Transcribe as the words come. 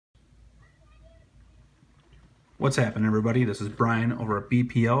What's happening, everybody? This is Brian over at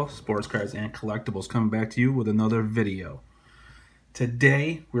BPL Sports Cards and Collectibles, coming back to you with another video.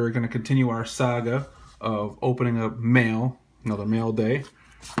 Today we're going to continue our saga of opening up mail. Another mail day.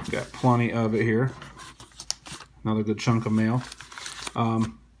 Got plenty of it here. Another good chunk of mail.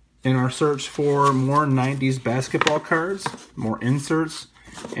 In our search for more 90s basketball cards, more inserts,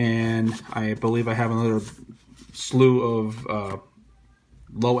 and I believe I have another slew of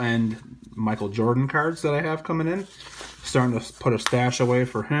low-end Michael Jordan cards that I have coming in. Starting to put a stash away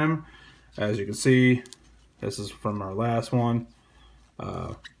for him. As you can see, this is from our last one.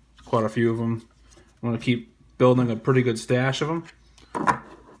 Quite a few of them. I'm going to keep building a pretty good stash of them.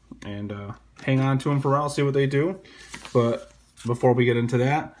 And hang on to them for a while, see what they do. But before we get into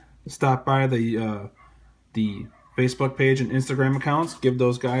that, stop by the Facebook page and Instagram accounts. Give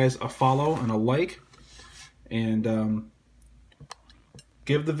those guys a follow and a like. And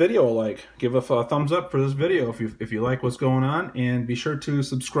give the video a like. Give a thumbs up for this video if you like what's going on. And be sure to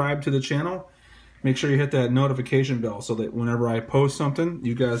subscribe to the channel. Make sure you hit that notification bell so that whenever I post something,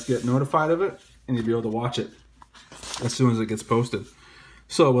 you guys get notified of it and you'll be able to watch it as soon as it gets posted.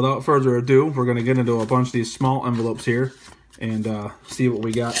 So without further ado, we're going to get into a bunch of these small envelopes here and see what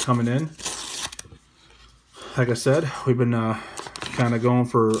we got coming in. Like I said, we've been kind of going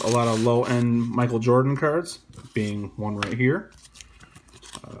for a lot of low-end Michael Jordan cards, being one right here.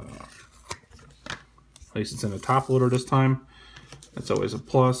 At least it's in a top loader this time. That's always a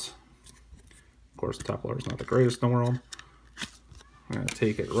plus. Of course, the top loader is not the greatest in the world. I'm going to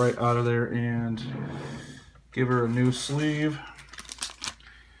take it right out of there and give her a new sleeve.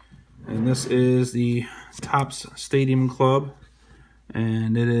 And this is the Topps Stadium Club.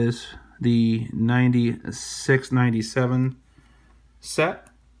 And it is the 96-97 set.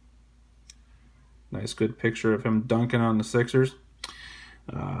 Nice good picture of him dunking on the Sixers.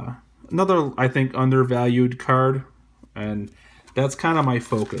 Another, I think, undervalued card, and that's kind of my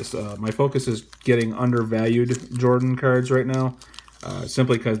focus. My focus is getting undervalued Jordan cards right now,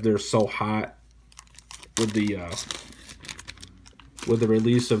 simply because they're so hot with the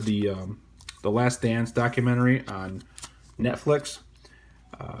release of the Last Dance documentary on Netflix.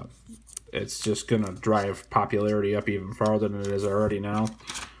 It's just gonna drive popularity up even farther than it is already now.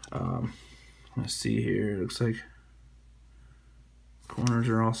 Let's see here. It looks like corners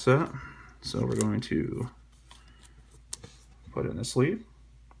are all set, so we're going to put it in the sleeve.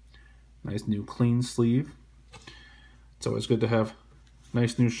 Nice new clean sleeve. It's always good to have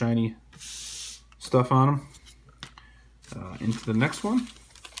nice new shiny stuff on them. Into the next one.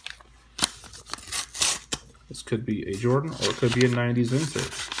 This could be a Jordan or it could be a 90s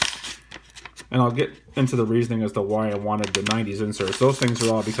insert. And I'll get into the reasoning as to why I wanted the 90s inserts. Those things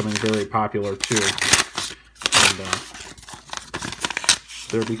are all becoming very popular too. And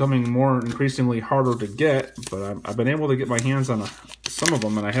they're becoming more increasingly harder to get, but I've been able to get my hands on some of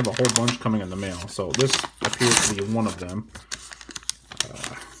them, and I have a whole bunch coming in the mail. So this appears to be one of them.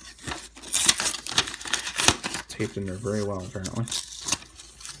 It's taped in there very well, apparently.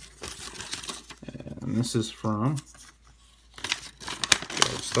 And this is from... Get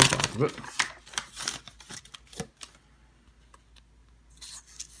all the stuff out of it.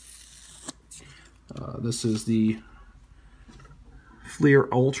 This is the Fleer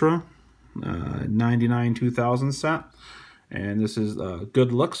Ultra 99-2000 set, and this is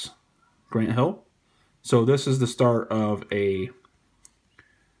Good Looks, Grant Hill. So this is the start of a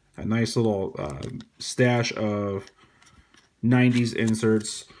nice little stash of 90s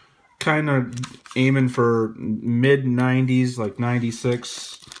inserts, kind of aiming for mid-90s, like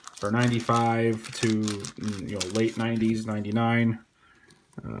 96 or 95 to late 90s, 99.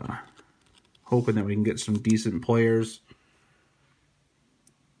 Hoping that we can get some decent players.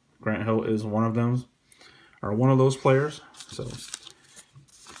 Grant Hill is one of them, or one of those players. So,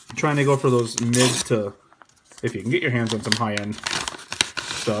 trying to go for those mids to, if you can get your hands on some high-end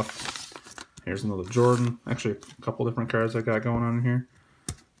stuff. Here's another Jordan. Actually, a couple different cards I got going on here.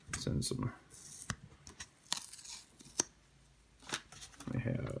 Send some. We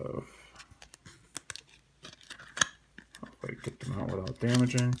have. Hopefully, get them out without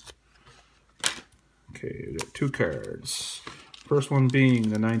damaging. Okay, we got two cards. First one being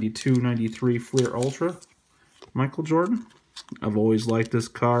the 92-93 Fleer Ultra, Michael Jordan. I've always liked this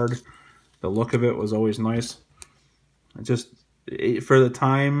card. The look of it was always nice. For the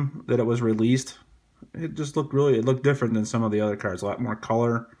time that it was released, it just looked it looked different than some of the other cards. A lot more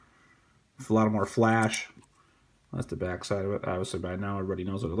color, a lot more flash. That's the back side of it. Obviously, by now everybody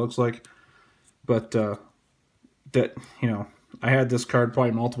knows what it looks like. But I had this card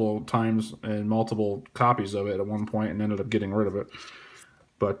probably multiple times and multiple copies of it at one point and ended up getting rid of it.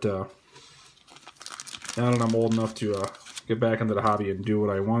 But now that I'm old enough to get back into the hobby and do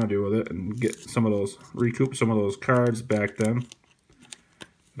what I want to do with it and get some of those, recoup some of those cards back then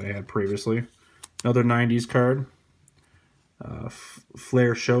that I had previously. Another 90s card,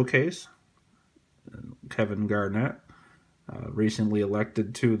 Flair Showcase, Kevin Garnett, recently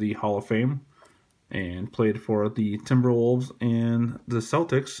elected to the Hall of Fame and played for the Timberwolves and the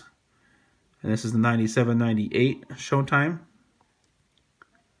Celtics. And this is the 97-98 Showtime.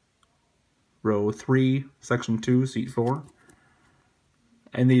 Row 3, Section 2, Seat 4.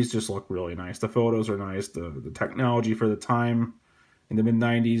 And these just look really nice. The photos are nice. The technology for the time in the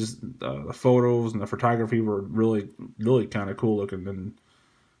mid-90s, the photos and the photography were really, really kind of cool looking. And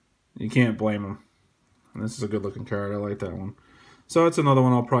you can't blame them. And this is a good looking card. I like that one. So it's another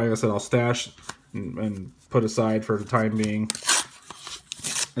one I'll probably, like I said, I'll stash and put aside for the time being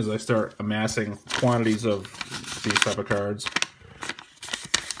as I start amassing quantities of these type of cards.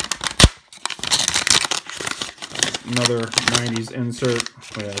 Another 90s insert.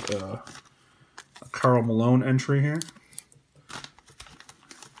 We have a Karl Malone entry here.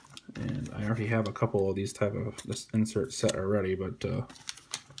 And I already have a couple of these type of this insert set already, but get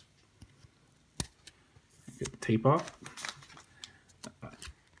the tape off.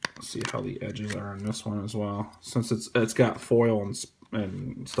 Let's see how the edges are on this one as well. Since it's got foil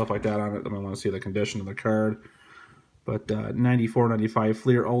and stuff like that on it, I want to see the condition of the card. But 94-95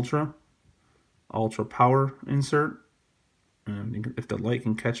 Fleer Ultra Power insert. And if the light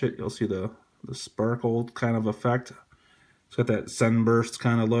can catch it, you'll see the sparkle kind of effect. It's got that sunburst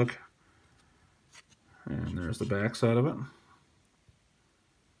kind of look. And there's the back side of it.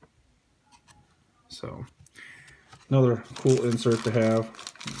 So, another cool insert to have.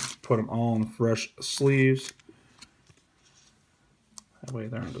 Put them all in fresh sleeves. That way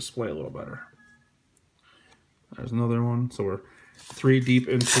they're on display a little better. There's another one. So we're 3 deep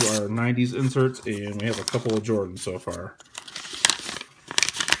into our 90s inserts, and we have a couple of Jordans so far.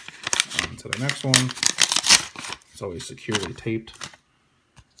 On to the next one. It's always securely taped.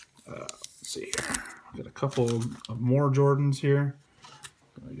 Let's see here. Got a couple of more Jordans here.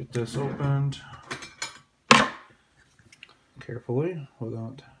 Gonna get this opened carefully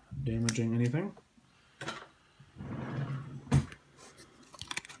without damaging anything.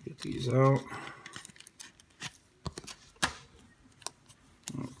 Get these out.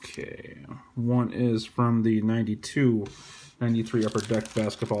 Okay, one is from the 92-93 Upper Deck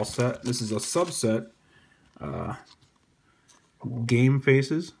basketball set. This is a subset. Game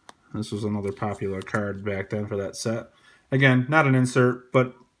Faces. This was another popular card back then for that set. Again, not an insert,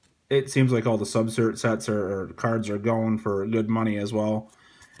 but it seems like all the subsert sets or cards are going for good money as well.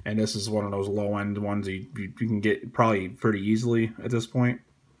 And this is one of those low-end ones you can get probably pretty easily at this point.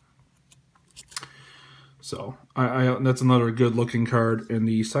 So that's another good-looking card. And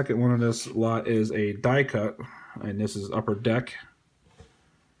the second one of this lot is a die cut, and this is Upper Deck,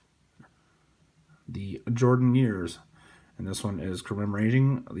 the Jordan years. And this one is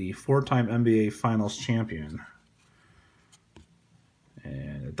commemorating the 4-time NBA Finals champion.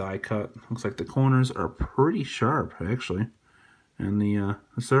 And the die cut, looks like the corners are pretty sharp, actually. And the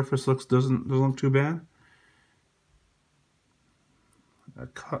surface doesn't look too bad. A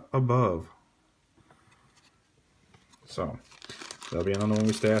cut above. So, that'll be another one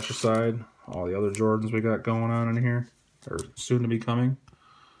we stash aside. All the other Jordans we got going on in here are soon to be coming.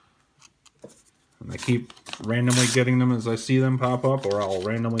 And I keep randomly getting them as I see them pop up, or I'll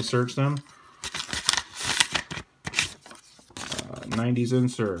randomly search them. 90s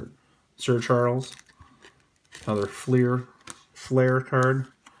insert. Sir Charles. Another Flair card.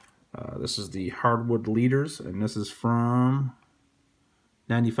 This is the Hardwood Leaders, and this is from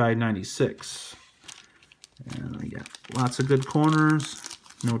 95-96. And we got lots of good corners.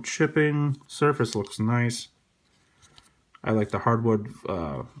 No chipping. Surface looks nice. I like the hardwood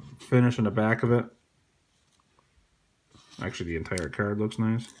finish in the back of it. Actually, the entire card looks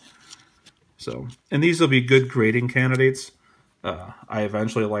nice. So, and these will be good grading candidates. I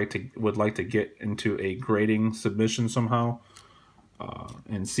eventually would like to get into a grading submission somehow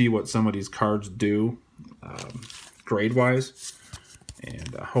and see what some of these cards do grade-wise.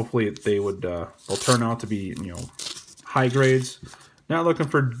 And hopefully they'll turn out to be, high grades. Not looking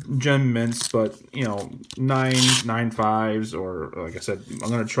for gem mints, but, 9.5s, or like I said, I'm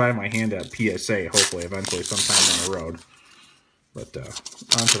going to try my hand at PSA, hopefully, eventually, sometime down the road. But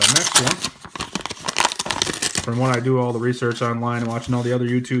on to the next one. From when I do all the research online and watching all the other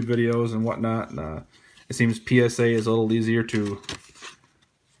YouTube videos and whatnot, it seems PSA is a little easier to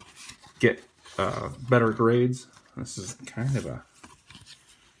get better grades. This is kind of a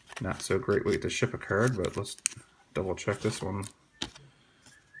not so great way to ship a card, but let's double check this one.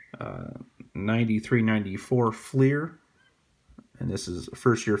 93-94 Fleer, and this is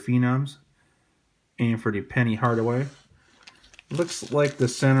first year phenoms. And for the Penny Hardaway, looks like the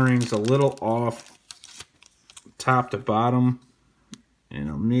centering's a little off top to bottom. You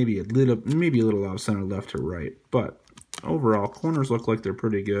know, maybe a little off center left to right, but overall corners look like they're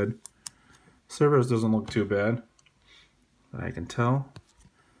pretty good. Surface doesn't look too bad, I can tell.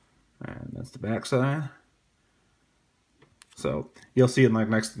 And that's the back side. So you'll see in my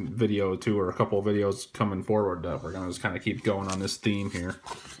next video too, or a couple of videos coming forward, that we're gonna just kind of keep going on this theme here.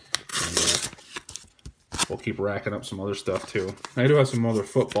 And, we'll keep racking up some other stuff too. I do have some other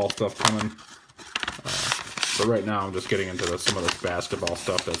football stuff coming, but right now I'm just getting into some of this basketball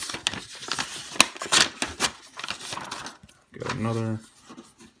stuff. That's got another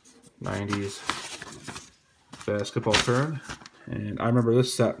 90s basketball card, and I remember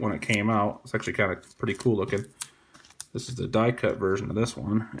this set when it came out. It's actually kind of pretty cool looking. This is the die cut version of this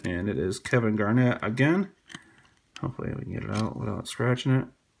one, and it is Kevin Garnett again. Hopefully we can get it out without scratching it.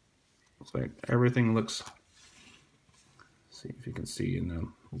 Looks like everything looks, see if you can see, and the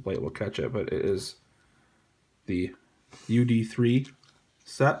light will catch it, but it is the UD3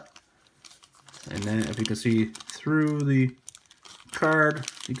 set. And then if you can see through the card,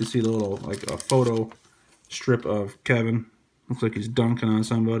 you can see the little, like a photo strip of Kevin. Looks like he's dunking on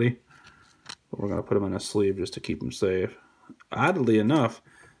somebody. But we're going to put him in a sleeve just to keep him safe. Oddly enough,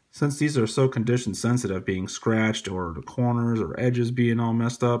 since these are so condition sensitive, being scratched or the corners or edges being all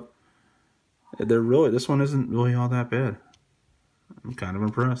messed up, this one isn't really all that bad. I'm kind of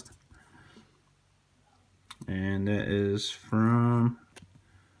impressed. And that is from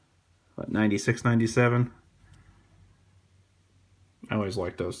what, 96, 97. I always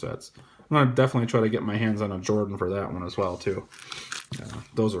like those sets. I'm going to definitely try to get my hands on a Jordan for that one as well too.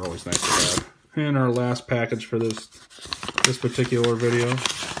 Those are always nice to have. And our last package for this particular video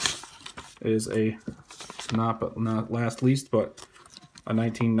is a not last least, but a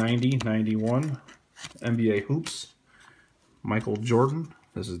 1990-91 NBA Hoops Michael Jordan.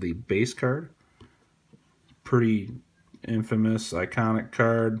 This is the base card. Pretty infamous, iconic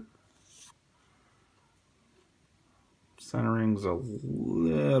card. Centering's a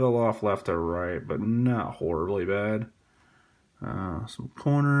little off left to right, but not horribly bad. Some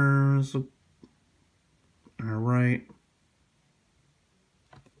corners on the right.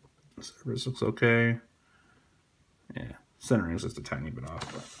 Surface looks okay. Yeah, centering's just a tiny bit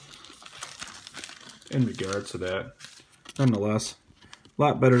off, but in regards to that, nonetheless, a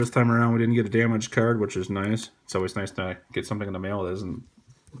lot better this time around. We didn't get a damaged card, which is nice. It's always nice to get something in the mail that isn't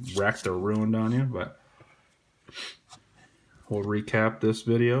wrecked or ruined on you, but we'll recap this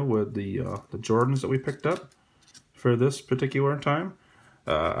video with the Jordans that we picked up for this particular time.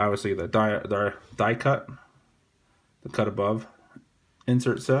 Obviously the die cut, the cut above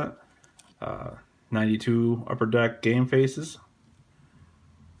insert set, 92 Upper Deck game faces.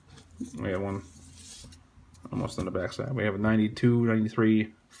 We have one almost on the back side. We have a 92,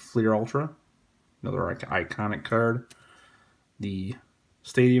 93 Fleer Ultra, another iconic card, the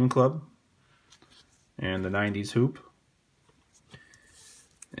Stadium Club, and the 90s Hoop.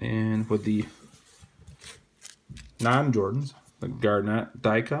 And with the non-Jordans, the Garnett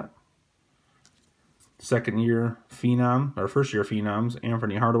die cut, second year phenom, or first year phenoms,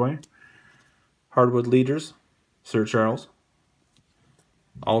 Anthony Hardaway, hardwood leaders, Sir Charles,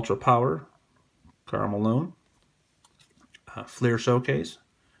 Ultra Power, Karl Malone, Fleer Showcase,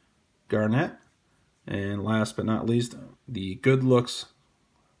 Garnett, and last but not least, the Good Looks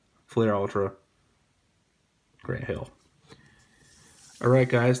Fleer Ultra, Grant Hill. Alright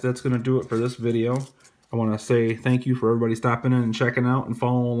guys, that's going to do it for this video. I want to say thank you for everybody stopping in and checking out and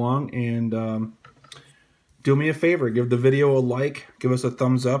following along. And do me a favor, give the video a like, give us a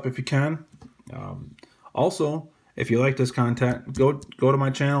thumbs up if you can. Also, if you like this content, go to my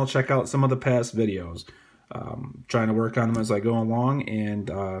channel, check out some of the past videos. Trying to work on them as I go along, and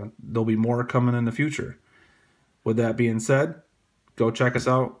there'll be more coming in the future. With that being said, go check us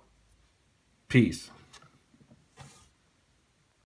out. Peace.